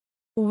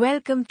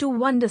Welcome to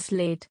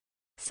Wonderslate.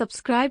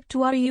 Subscribe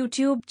to our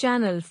YouTube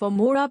channel for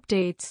more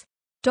updates.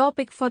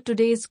 Topic for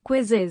today's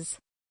quiz is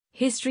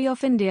History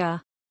of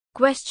India.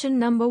 Question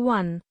number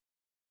 1.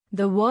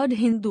 The word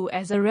Hindu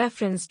as a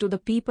reference to the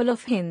people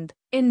of Hind,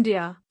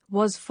 India,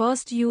 was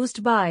first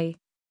used by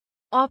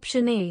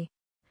Option A.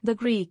 The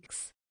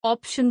Greeks.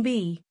 Option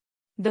B.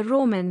 The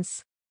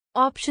Romans.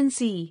 Option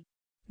C.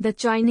 The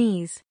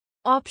Chinese.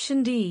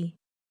 Option D.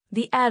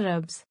 The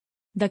Arabs.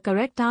 The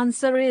correct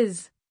answer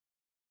is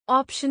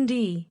Option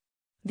D.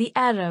 The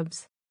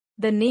Arabs.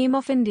 The name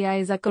of India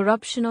is a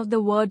corruption of the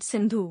word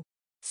Sindhu.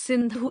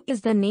 Sindhu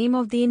is the name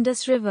of the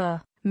Indus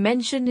River,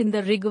 mentioned in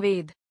the Rig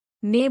Veda.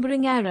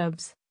 Neighboring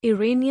Arabs,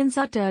 Iranians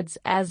uttered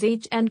as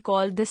H and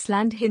called this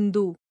land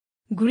Hindu.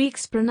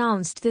 Greeks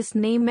pronounced this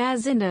name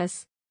as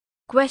Indus.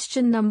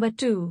 Question number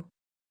 2.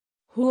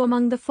 Who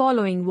among the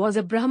following was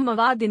a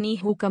Brahmavadini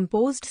who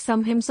composed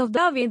some hymns of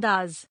the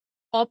Vedas?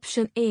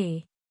 Option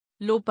A.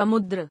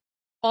 Lopamudra.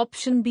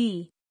 Option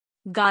B.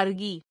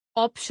 Gargi.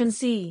 Option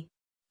C.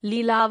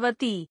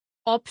 Leelavati.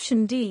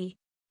 Option D.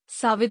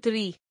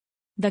 Savitri.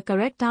 The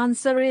correct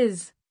answer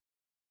is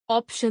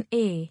Option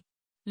A.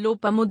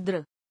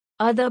 Lopamudra.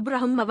 Other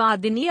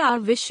Brahmavadini are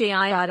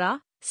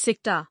Vishayayara,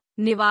 Sikta,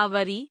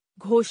 Nivavari,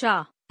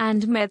 Ghosha,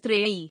 and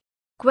Maitreyi.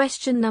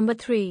 Question number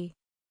 3.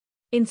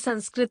 In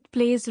Sanskrit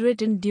plays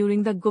written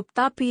during the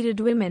Gupta period,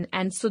 women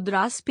and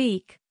Sudras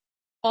speak.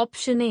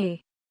 Option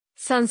A.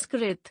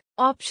 Sanskrit.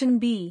 Option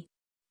B.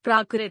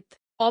 Prakrit.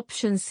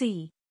 Option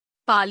C.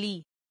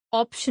 Pali.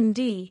 Option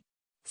D.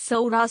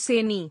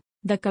 Sauraseni.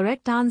 The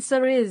correct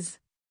answer is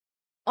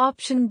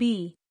Option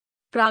B.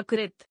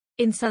 Prakrit.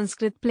 In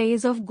Sanskrit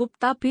plays of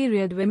Gupta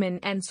period, women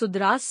and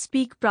Sudras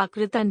speak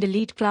Prakrit and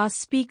elite class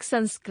speak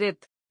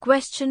Sanskrit.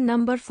 Question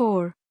number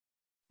 4.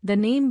 The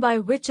name by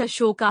which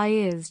Ashoka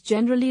is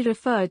generally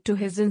referred to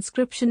his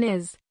inscription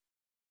is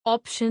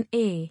Option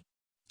A.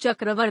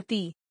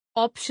 Chakravarti.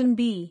 Option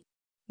B.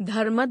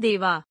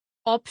 Dharmadeva.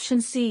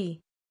 Option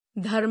C.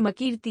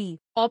 Dharmakirti.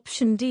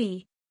 Option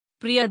D.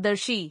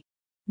 Priyadarshi.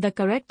 The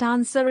correct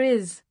answer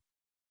is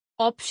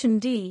Option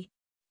D.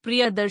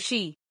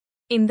 Priyadarshi.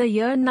 In the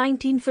year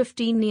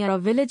 1915, near a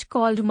village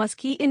called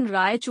Maski in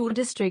Raichur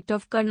district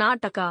of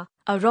Karnataka,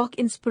 a rock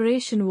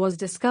inspiration was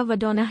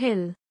discovered on a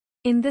hill.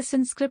 In this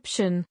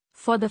inscription,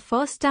 for the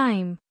first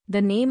time,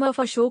 the name of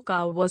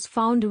Ashoka was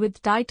found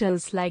with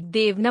titles like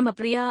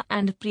Devnamapriya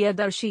and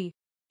Priyadarshi.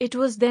 It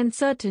was then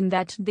certain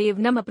that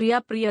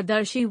Devnamapriya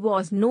Priyadarshi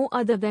was no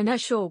other than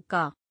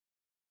Ashoka.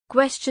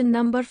 Question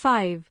number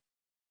 5.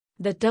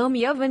 The term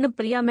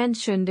Yavanapriya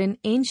mentioned in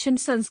ancient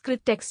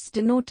Sanskrit texts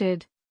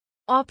denoted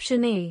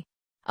Option A.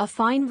 A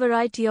fine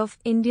variety of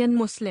Indian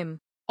Muslim.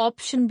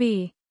 Option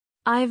B.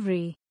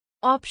 Ivory.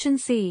 Option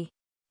C.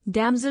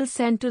 Damsel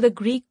sent to the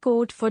Greek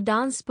court for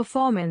dance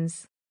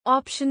performance.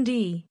 Option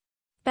D.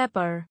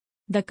 Pepper.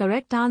 The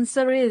correct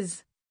answer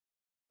is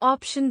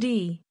Option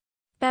D.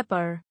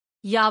 Pepper.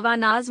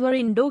 Yavanas were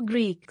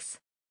Indo-Greeks.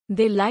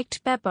 They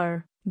liked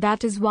pepper,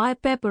 that is why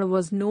pepper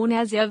was known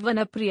as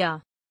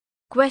Yavanapriya.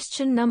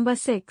 Question number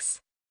 6.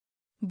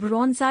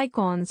 Bronze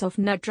icons of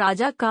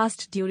Nataraja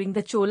cast during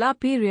the Chola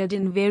period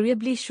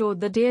invariably show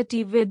the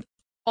deity with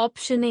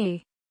Option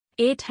A.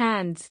 8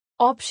 hands.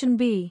 Option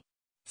B.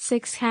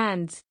 6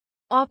 hands.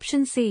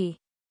 Option C.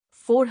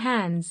 4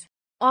 hands.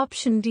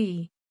 Option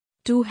D.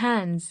 2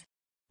 hands.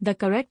 The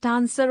correct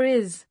answer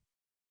is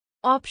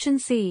Option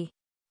C.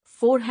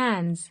 4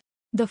 hands.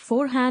 The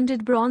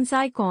 4-handed bronze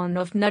icon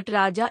of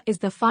Nataraja is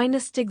the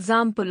finest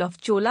example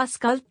of Chola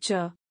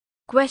sculpture.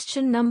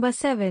 Question number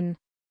 7.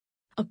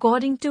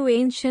 According to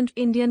ancient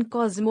Indian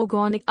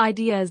cosmogonic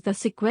ideas, the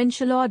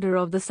sequential order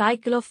of the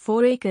cycle of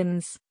 4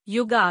 eons,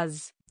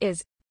 yugas,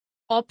 is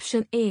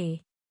Option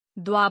A.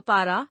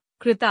 Dwapara,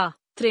 Krita,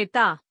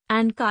 Treta,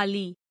 and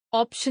Kali.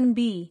 Option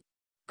B.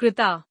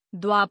 Krita,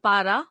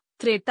 Dwapara,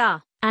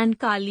 Treta, and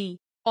Kali.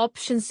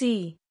 Option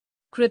C.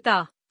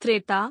 Krita,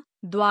 Treta,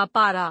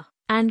 Dwapara,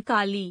 and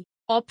Kali.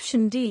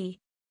 Option D.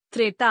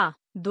 Treta,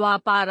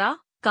 Dwapara,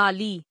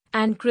 Kali,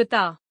 and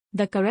Krita.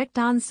 The correct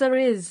answer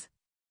is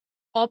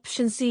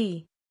Option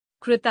C.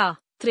 Krita,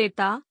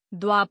 Treta,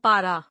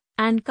 Dwapara,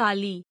 and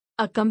Kali.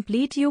 A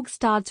complete yug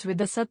starts with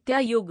the Satya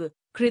Yug,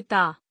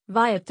 Krita,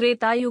 via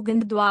Treta Yug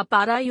and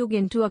Dwapara Yug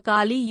into a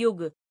Kali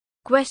Yug.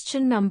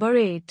 Question number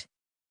 8.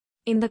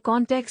 In the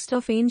context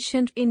of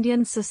ancient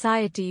Indian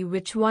society,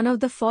 which one of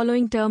the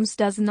following terms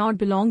does not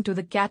belong to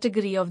the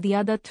category of the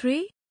other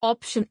 3?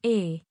 Option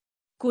A.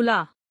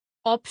 Kula.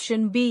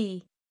 Option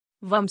B.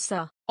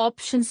 Vamsa.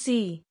 Option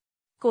C.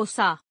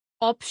 Kosa.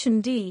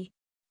 Option D.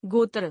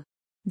 Gotra.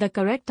 The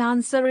correct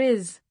answer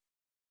is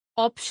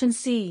Option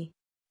C.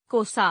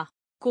 Kosa.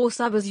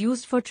 Kosa was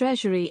used for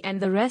treasury and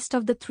the rest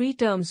of the 3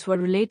 terms were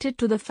related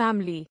to the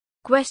family.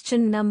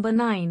 Question number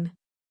 9.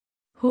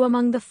 Who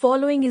among the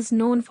following is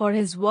known for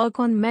his work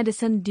on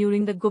medicine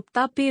during the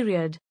Gupta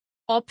period?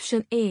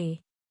 Option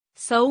A.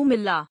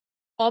 Saumila.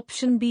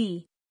 Option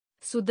B.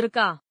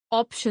 Sudraka.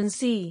 Option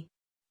C.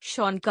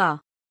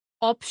 Shaunka.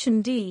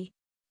 Option D.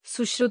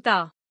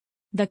 Sushruta.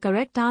 The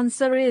correct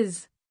answer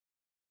is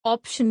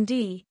Option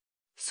D.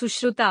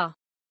 Sushruta.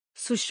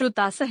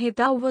 Sushruta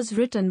Samhita was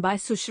written by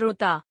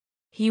Sushruta.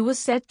 He was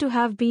said to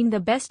have been the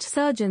best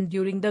surgeon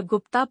during the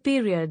Gupta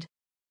period.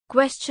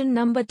 Question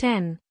number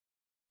 10.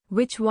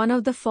 Which one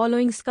of the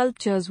following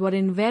sculptures were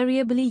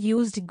invariably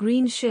used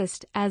green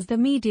schist as the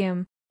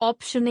medium?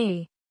 Option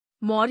A.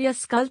 Maurya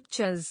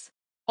sculptures.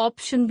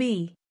 Option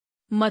B.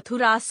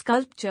 Mathura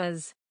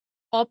sculptures.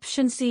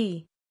 Option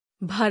C.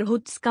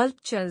 Bharhut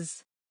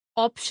sculptures.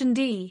 Option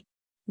D.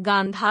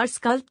 Gandhar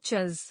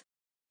sculptures.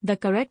 The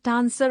correct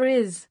answer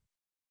is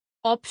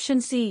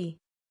Option C.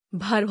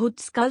 Bharhut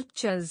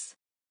sculptures.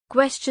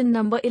 Question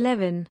number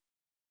 11.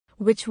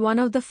 Which one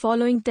of the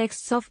following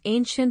texts of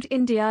ancient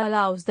India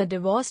allows the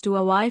divorce to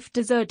a wife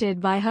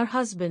deserted by her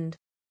husband?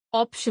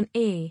 Option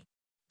A.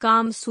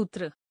 Kam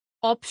Sutra.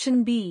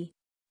 Option B.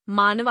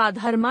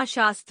 Manavadharma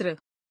Shastra.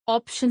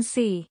 Option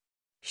C.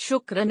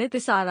 Shukra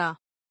Nitisara.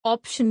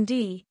 Option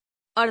D.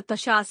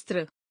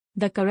 Arthashastra.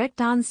 The correct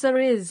answer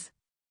is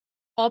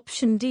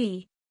Option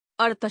D.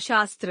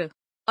 Arthashastra.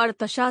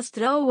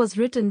 Arthashastra was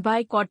written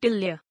by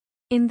Kautilya.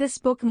 In this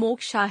book,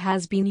 moksha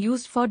has been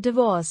used for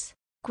divorce.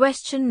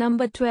 Question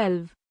number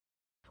 12.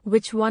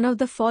 Which one of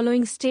the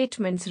following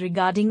statements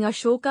regarding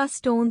Ashoka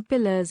stone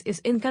pillars is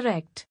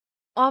incorrect?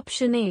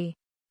 Option A.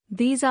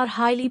 These are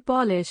highly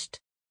polished.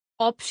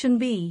 Option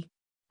B.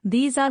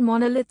 These are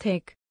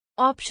monolithic.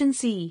 Option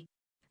C.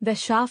 The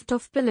shaft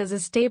of pillars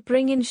is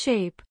tapering in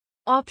shape.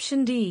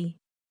 Option D.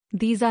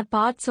 These are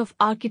parts of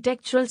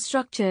architectural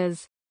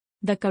structures.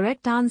 The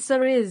correct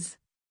answer is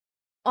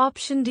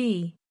Option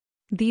D.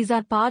 These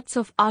are parts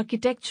of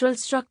architectural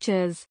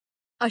structures.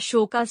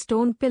 Ashoka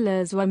stone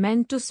pillars were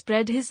meant to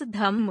spread his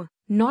dhamma,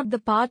 not the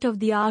part of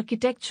the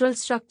architectural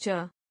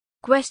structure.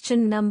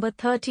 Question number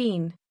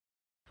 13.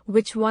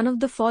 Which one of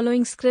the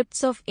following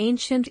scripts of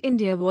ancient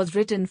India was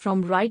written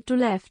from right to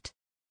left?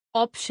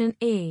 Option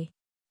A.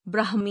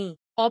 Brahmi.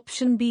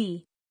 Option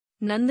B.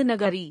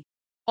 Nandnagari.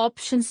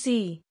 Option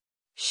C.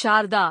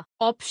 Sharda.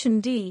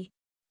 Option D.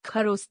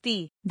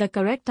 Kharosti. The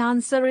correct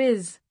answer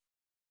is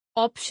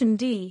Option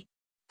D.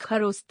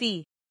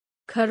 Kharosti.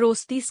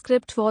 Kharosti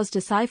script was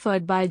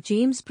deciphered by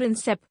James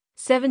Prinsep,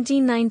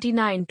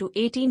 1799 to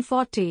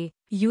 1840,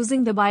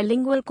 using the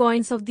bilingual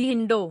coins of the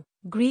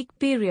Indo-Greek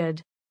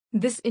period.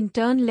 This in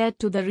turn led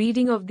to the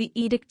reading of the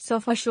edicts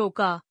of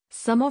Ashoka,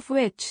 some of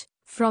which,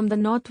 from the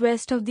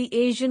northwest of the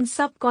Asian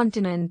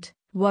subcontinent,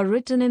 were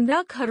written in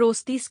the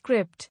Kharosti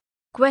script.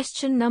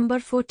 Question number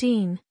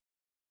 14.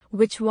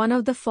 Which one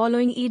of the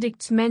following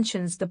edicts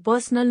mentions the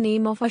personal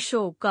name of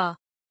Ashoka?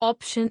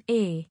 Option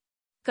A.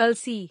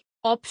 Kalsi.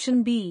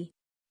 Option B.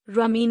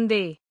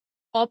 Raminde.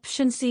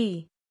 Option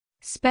C.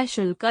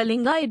 Special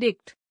Kalinga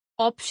Edict.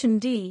 Option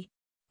D.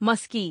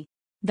 Musky.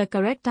 The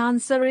correct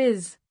answer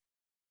is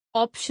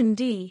Option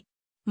D.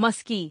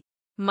 Musky.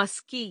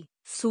 Musky.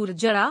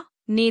 Surjara,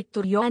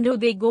 Neturyo and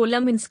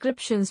Udegolam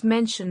inscriptions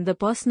mention the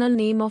personal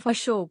name of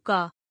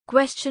Ashoka.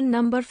 Question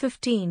number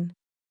 15.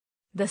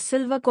 The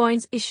silver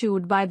coins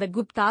issued by the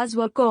Guptas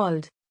were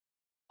called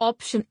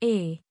Option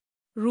A.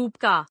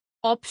 Rupka.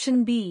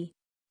 Option B.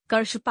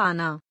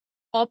 Karshpana.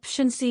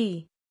 Option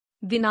C.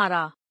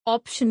 Dinara.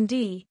 Option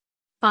D.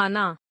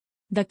 Pana.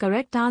 The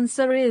correct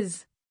answer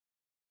is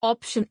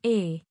Option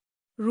A.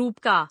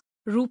 Rupka.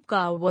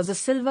 Rupka was a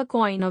silver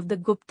coin of the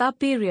Gupta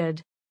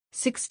period.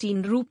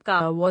 16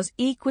 Rupka was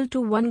equal to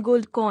 1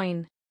 gold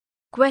coin.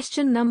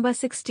 Question number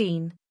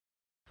 16.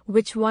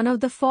 Which one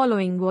of the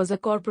following was a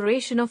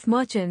corporation of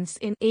merchants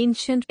in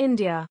ancient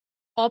India?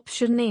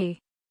 Option A.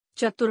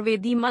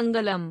 Chaturvedi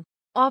Mangalam.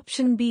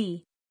 Option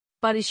B.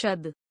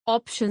 Parishad.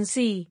 Option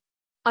C.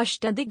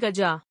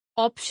 Ashtadigaja.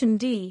 Option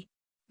D.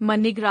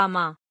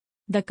 Manigrama.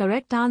 The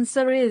correct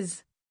answer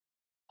is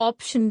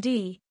Option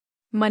D.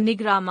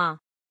 Manigrama.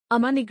 A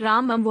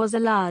manigramam was a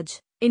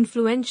large,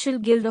 influential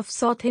guild of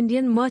South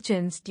Indian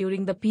merchants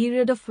during the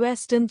period of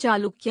Western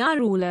Chalukya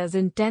rulers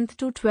in 10th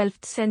to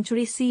 12th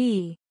century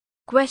CE.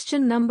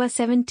 Question number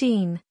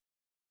 17.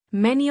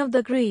 Many of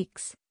the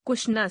Greeks,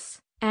 Kushanas,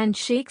 and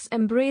Sheikhs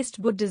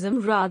embraced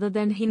Buddhism rather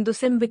than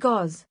Hinduism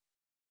because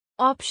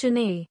Option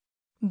A.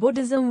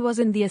 Buddhism was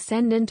in the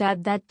ascendant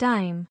at that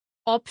time.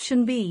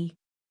 Option B.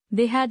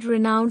 They had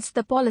renounced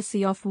the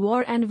policy of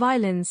war and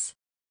violence.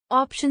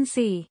 Option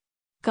C.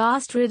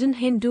 Caste-ridden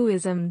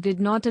Hinduism did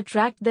not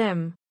attract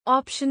them.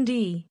 Option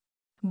D.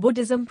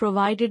 Buddhism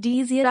provided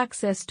easier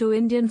access to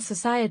Indian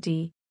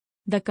society.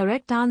 The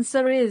correct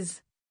answer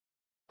is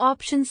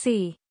Option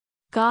C.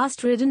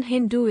 Caste-ridden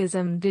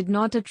Hinduism did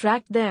not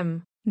attract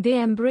them.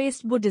 They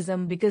embraced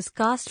Buddhism because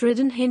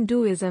caste-ridden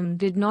Hinduism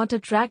did not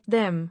attract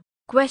them.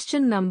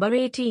 Question number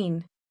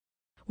 18.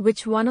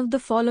 Which one of the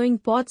following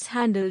ports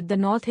handled the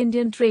North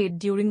Indian trade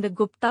during the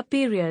Gupta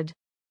period?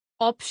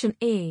 Option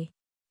A.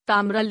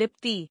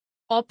 Tamralipti.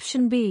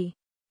 Option B.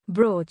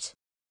 Broach.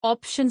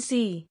 Option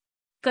C.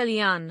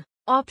 Kalyan.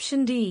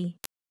 Option D.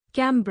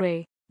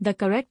 Cambrai. The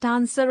correct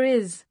answer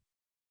is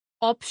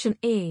Option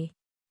A.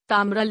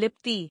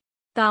 Tamralipti.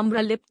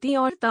 Tamralipti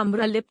or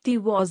Tamralipti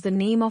was the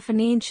name of an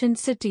ancient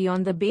city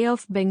on the Bay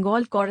of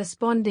Bengal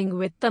corresponding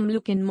with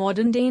Tamluk in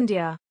modern-day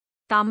India.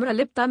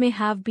 Tamralipta may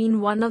have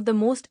been one of the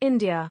most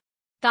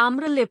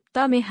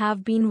Tamralipta may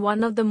have been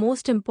one of the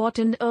most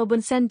important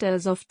urban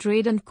centers of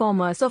trade and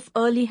commerce of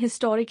early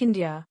historic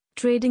India,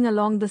 trading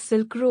along the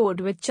Silk Road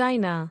with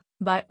China,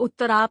 by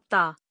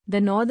Uttarapta,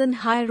 the northern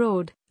high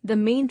road, the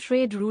main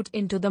trade route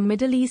into the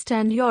Middle East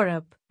and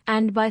Europe,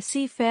 and by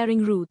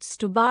seafaring routes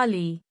to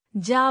Bali,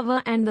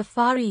 Java and the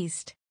Far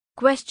East.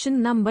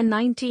 Question number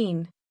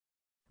 19.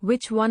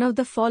 Which one of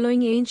the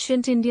following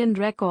ancient Indian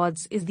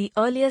records is the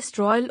earliest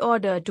royal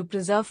order to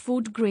preserve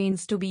food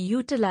grains to be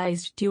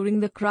utilized during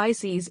the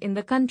crises in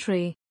the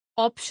country?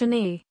 Option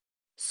A.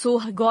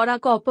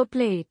 Sohagora copper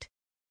plate.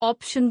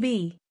 Option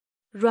B.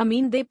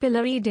 Raminde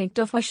pillar edict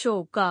of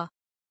Ashoka.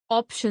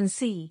 Option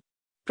C.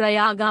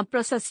 Prayaga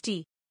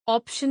Prasasti.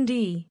 Option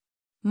D.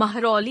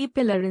 Mahrauli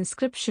pillar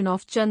inscription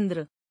of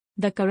Chandra.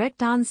 The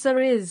correct answer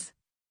is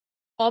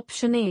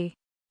Option A.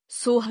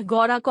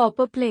 Sohagora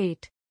copper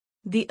plate.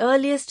 The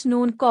earliest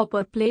known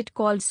copper plate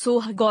called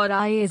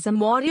Sohagora is a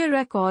Maurya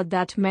record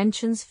that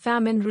mentions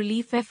famine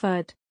relief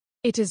effort.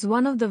 It is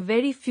one of the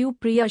very few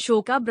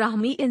pre-Ashoka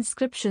Brahmi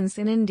inscriptions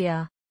in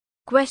India.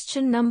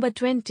 Question number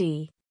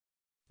 20.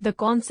 The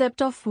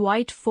concept of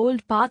white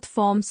fold path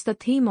forms the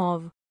theme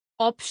of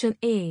Option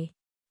A.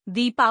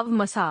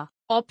 Deepavamasa.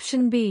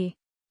 Option B.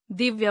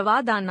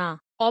 Divyavadana.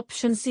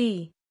 Option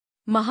C.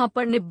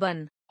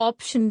 Mahaparnibban.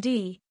 Option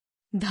D.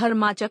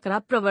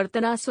 Dharmachakra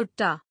Pravartana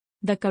Sutta.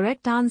 The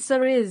correct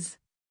answer is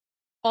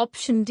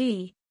Option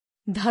D.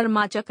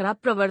 Dharmachakra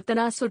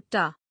Pravartana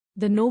Sutta.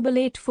 The Noble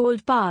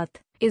Eightfold Path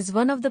is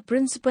one of the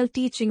principal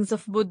teachings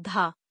of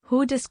Buddha,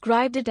 who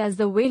described it as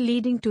the way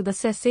leading to the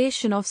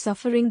cessation of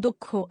suffering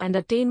dukkha and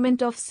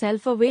attainment of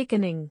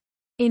self-awakening.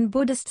 In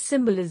Buddhist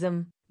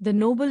symbolism, the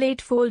Noble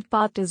Eightfold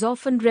Path is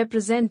often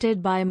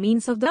represented by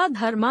means of the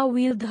Dharma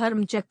wheel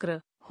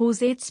Dharmachakra,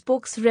 whose 8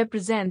 spokes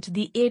represent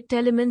the 8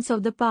 elements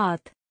of the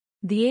path.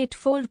 The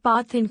Eightfold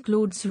Path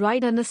includes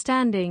right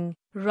understanding,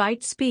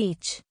 right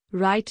speech,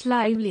 right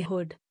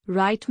livelihood,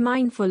 right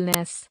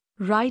mindfulness,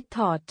 right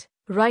thought,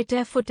 right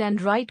effort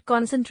and right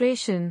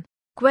concentration.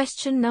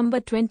 Question number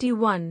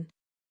 21.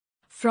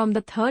 From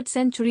the 3rd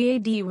century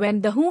AD,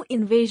 when the Hun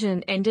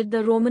invasion ended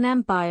the Roman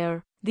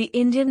Empire, the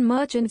Indian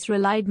merchants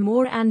relied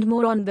more and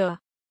more on the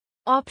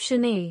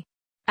Option A.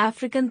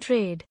 African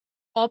trade.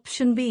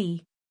 Option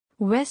B.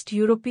 West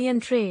European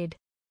trade.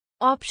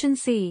 Option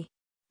C.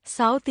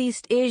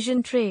 Southeast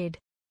Asian trade.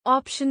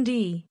 Option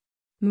D.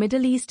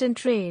 Middle Eastern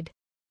trade.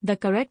 The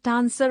correct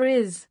answer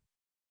is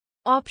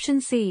Option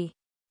C.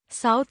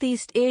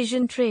 Southeast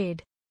Asian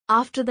trade.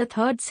 After the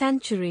 3rd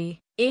century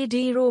AD,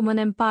 Roman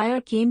Empire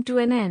came to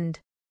an end.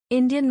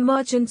 Indian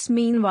merchants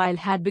meanwhile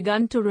had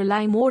begun to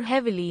rely more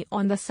heavily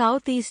on the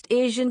Southeast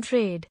Asian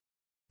trade.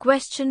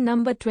 Question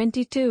number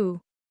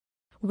 22.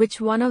 Which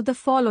one of the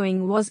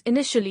following was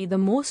initially the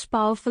most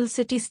powerful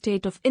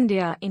city-state of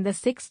India in the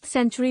 6th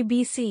century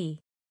BC?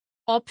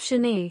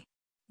 Option A.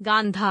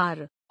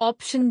 Gandhar.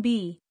 Option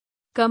B.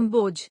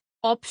 Kamboj.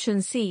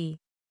 Option C.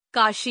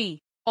 Kashi.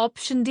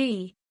 Option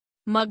D.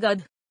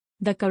 Magad.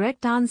 The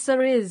correct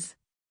answer is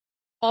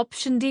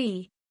Option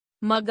D.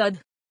 Magad.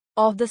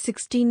 Of the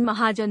 16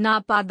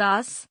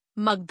 Mahajanapadas,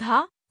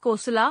 Magdha,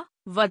 Kosala,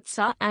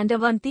 Vatsa and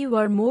Avanti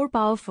were more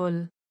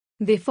powerful.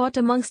 They fought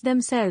amongst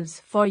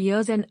themselves for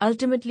years and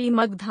ultimately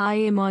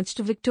Magdha emerged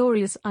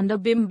victorious under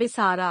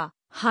Bimbisara,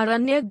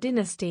 Haranyak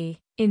dynasty,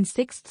 in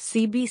 6th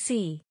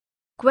CBC.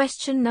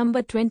 Question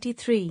number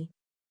 23.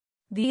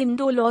 The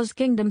Indo-Laz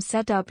kingdom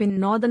set up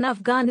in northern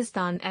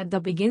Afghanistan at the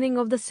beginning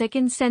of the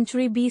 2nd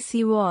century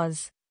BC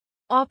was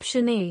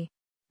Option A.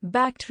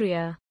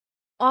 Bactria.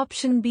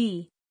 Option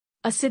B.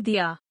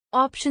 Assyria.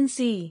 Option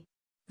C.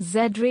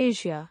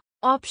 Zedrasia.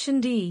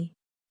 Option D.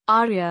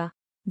 Arya.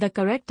 The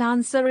correct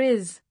answer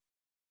is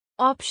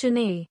Option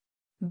A.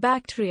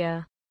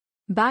 Bactria.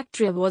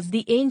 Bactria was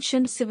the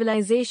ancient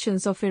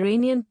civilizations of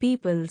Iranian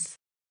peoples.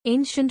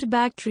 Ancient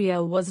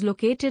Bactria was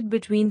located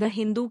between the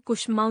Hindu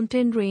Kush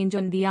mountain range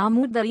and the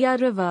Amur Darya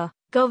river,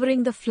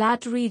 covering the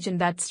flat region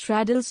that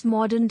straddles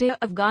modern-day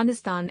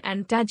Afghanistan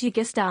and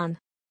Tajikistan.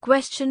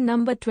 Question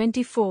number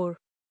 24.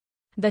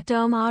 The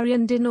term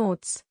Aryan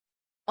denotes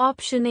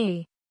Option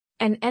A.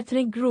 An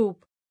ethnic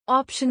group.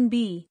 Option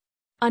B.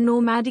 A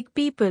nomadic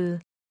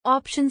people.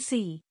 Option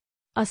C.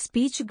 A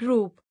speech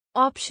group.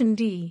 Option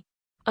D.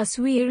 A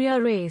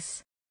Sweria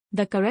race.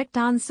 The correct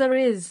answer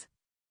is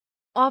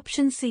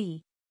Option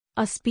C.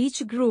 A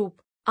speech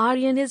group.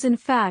 Aryan is in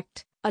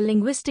fact a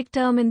linguistic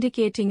term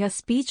indicating a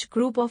speech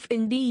group of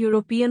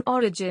Indo-European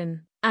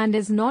origin, and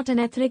is not an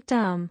ethnic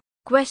term.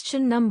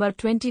 Question number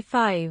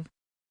 25.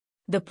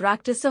 The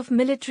practice of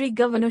military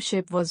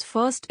governorship was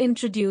first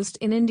introduced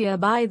in India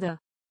by the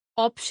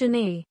Option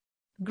A.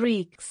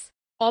 Greeks.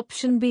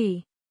 Option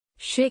B.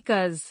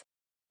 Shakers.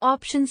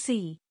 Option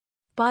C.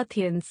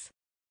 Parthians.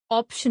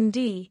 Option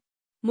D.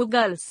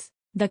 Mughals.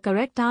 The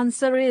correct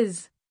answer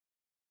is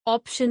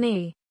Option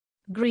A.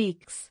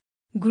 Greeks.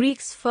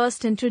 Greeks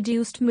first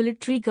introduced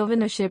military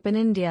governorship in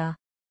India.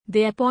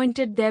 They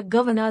appointed their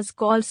governors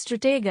called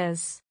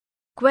strategas.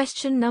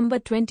 Question number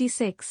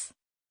 26.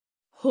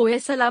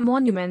 Hoysala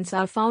monuments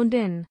are found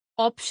in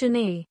option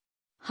A,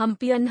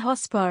 Hampi and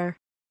Hosper,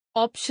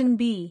 option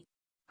B,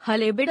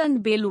 Halebid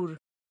and Belur,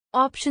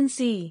 option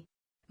C,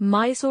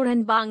 Mysore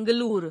and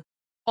Bangalore,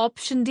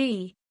 option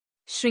D,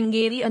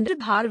 Sringeri and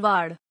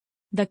Dharwad.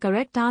 The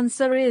correct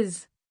answer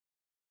is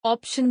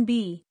option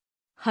B,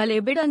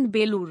 Halebid and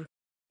Belur.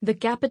 The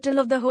capital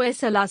of the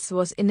Hoysalas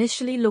was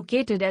initially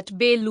located at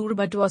Belur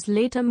but was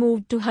later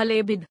moved to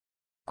Halebid.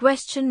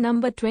 Question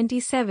number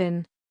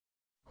 27.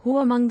 Who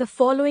among the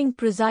following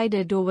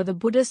presided over the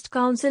Buddhist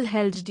council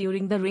held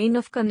during the reign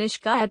of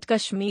Kanishka at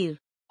Kashmir?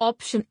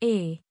 Option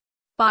A,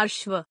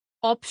 Parshva.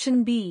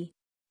 Option B,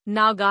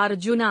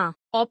 Nagarjuna.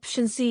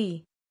 Option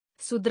C,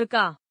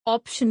 Sudraka.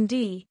 Option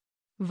D,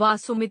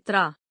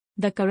 Vasumitra.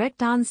 The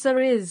correct answer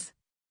is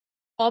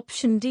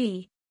option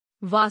D,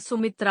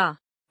 Vasumitra.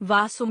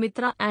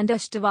 Vasumitra and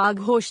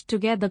Ashtavaghosh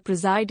together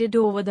presided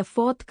over the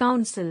fourth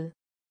council.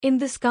 In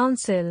this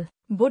council,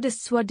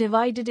 Buddhists were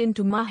divided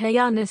into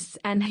Mahayanists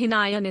and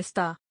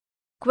Hinayanists.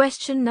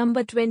 Question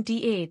number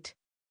 28.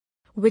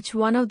 Which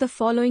one of the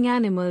following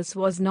animals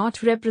was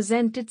not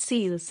represented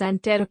seals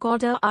and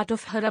terracotta art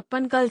of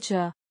Harappan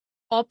culture?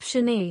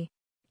 Option A,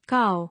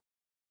 cow.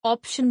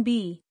 Option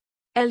B,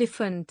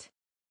 elephant.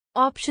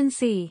 Option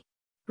C,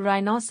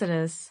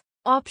 rhinoceros.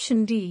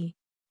 Option D,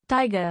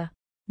 tiger.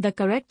 The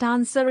correct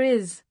answer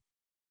is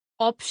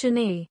option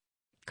A,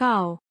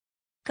 cow.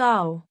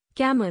 Cow,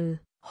 camel,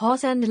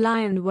 horse and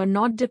lion were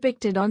not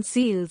depicted on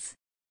seals.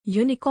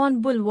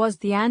 Unicorn bull was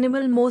the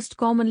animal most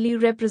commonly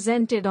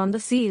represented on the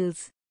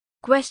seals.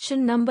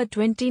 Question number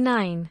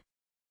 29.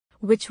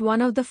 Which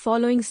one of the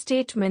following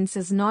statements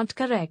is not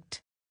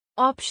correct?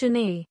 Option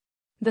A.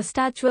 The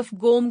statue of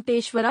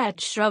Gomteshwara at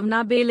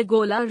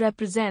Shravana-Belagola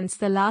represents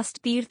the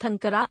last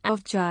Tirthankara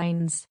of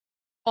Jains.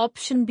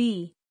 Option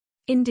B.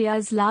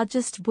 India's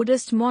largest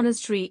Buddhist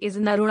monastery is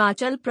in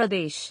Arunachal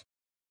Pradesh.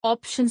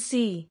 Option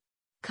C.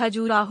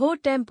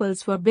 Khajuraho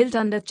temples were built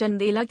under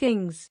Chandela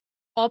kings.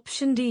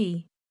 Option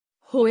D.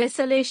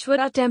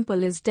 Hoysaleshwara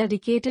temple is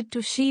dedicated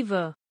to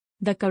Shiva.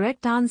 The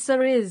correct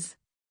answer is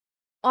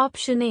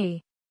option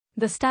A.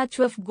 The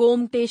statue of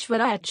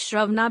Gomteshwara at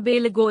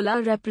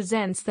Shravana-Belagola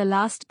represents the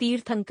last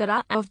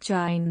Tirthankara of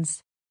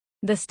Jains.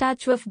 The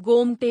statue of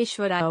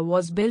Gomteshwara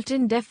was built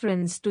in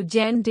deference to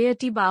Jain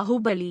deity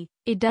Bahubali.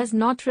 It does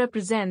not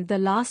represent the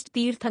last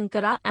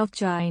Tirthankara of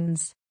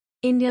Jains.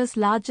 India's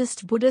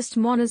largest Buddhist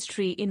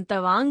monastery in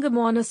Tawang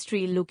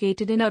Monastery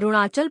located in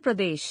Arunachal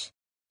Pradesh.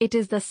 It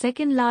is the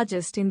second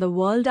largest in the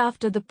world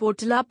after the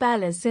Potala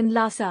Palace in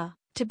Lhasa,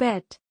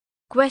 Tibet.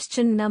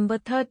 Question number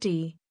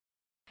 30.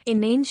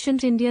 In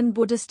ancient Indian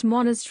Buddhist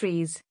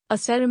monasteries, a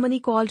ceremony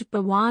called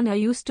Pavana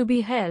used to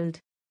be held.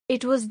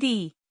 It was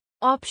the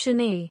option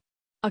A.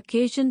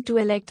 occasion to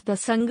elect the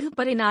Sangha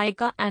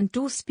Parinayaka and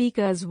two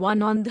speakers,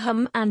 one on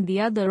Dhamma and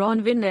the other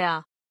on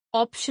Vinaya.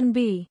 Option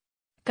B.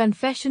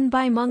 Confession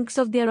by monks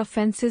of their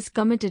offences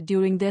committed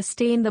during their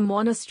stay in the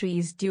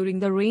monasteries during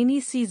the rainy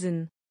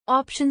season.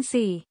 Option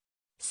C.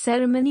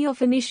 Ceremony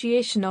of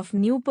initiation of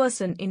new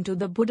person into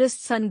the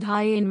Buddhist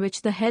sandhya in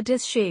which the head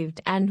is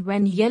shaved and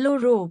when yellow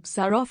robes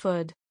are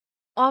offered.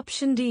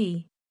 Option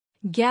D.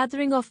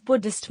 Gathering of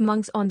Buddhist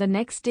monks on the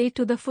next day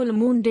to the full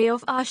moon day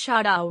of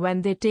Ashada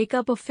when they take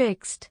up a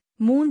fixed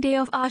moon day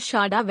of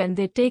Ashada when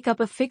they take up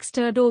a fixed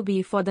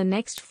adobe for the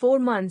next 4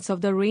 months of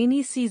the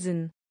rainy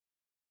season.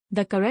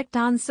 The correct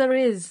answer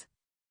is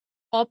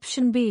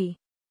option B.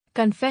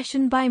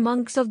 Confession by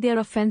monks of their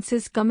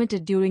offences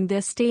committed during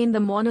their stay in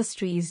the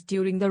monasteries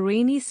during the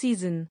rainy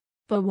season.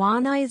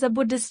 Pavana is a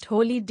Buddhist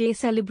holy day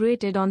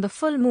celebrated on the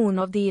full moon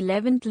of the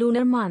 11th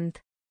lunar month.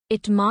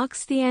 It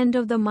marks the end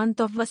of the month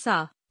of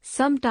Vasa,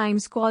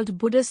 sometimes called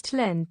Buddhist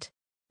Lent.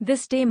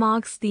 This day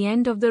marks the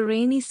end of the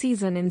rainy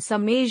season in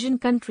some Asian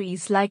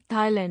countries like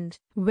Thailand,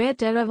 where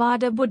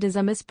Theravada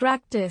Buddhism is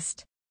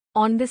practiced.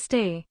 On this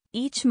day,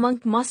 each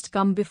monk must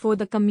come before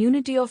the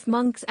community of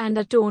monks and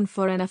atone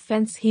for an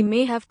offense he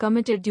may have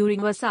committed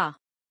during Vasa.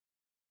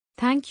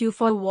 Thank you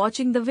for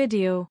watching the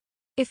video.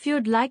 If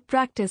you'd like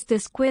practice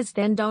this quiz,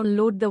 then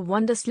download the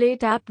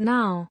Wonderslate app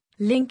now,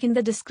 link in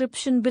the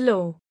description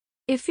below.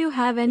 If you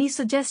have any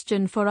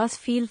suggestion for us,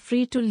 feel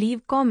free to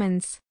leave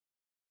comments.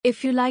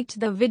 If you liked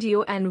the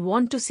video and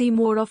want to see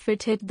more of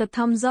it, hit the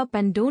thumbs up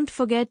and don't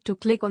forget to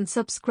click on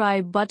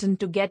subscribe button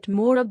to get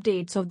more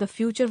updates of the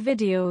future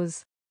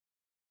videos.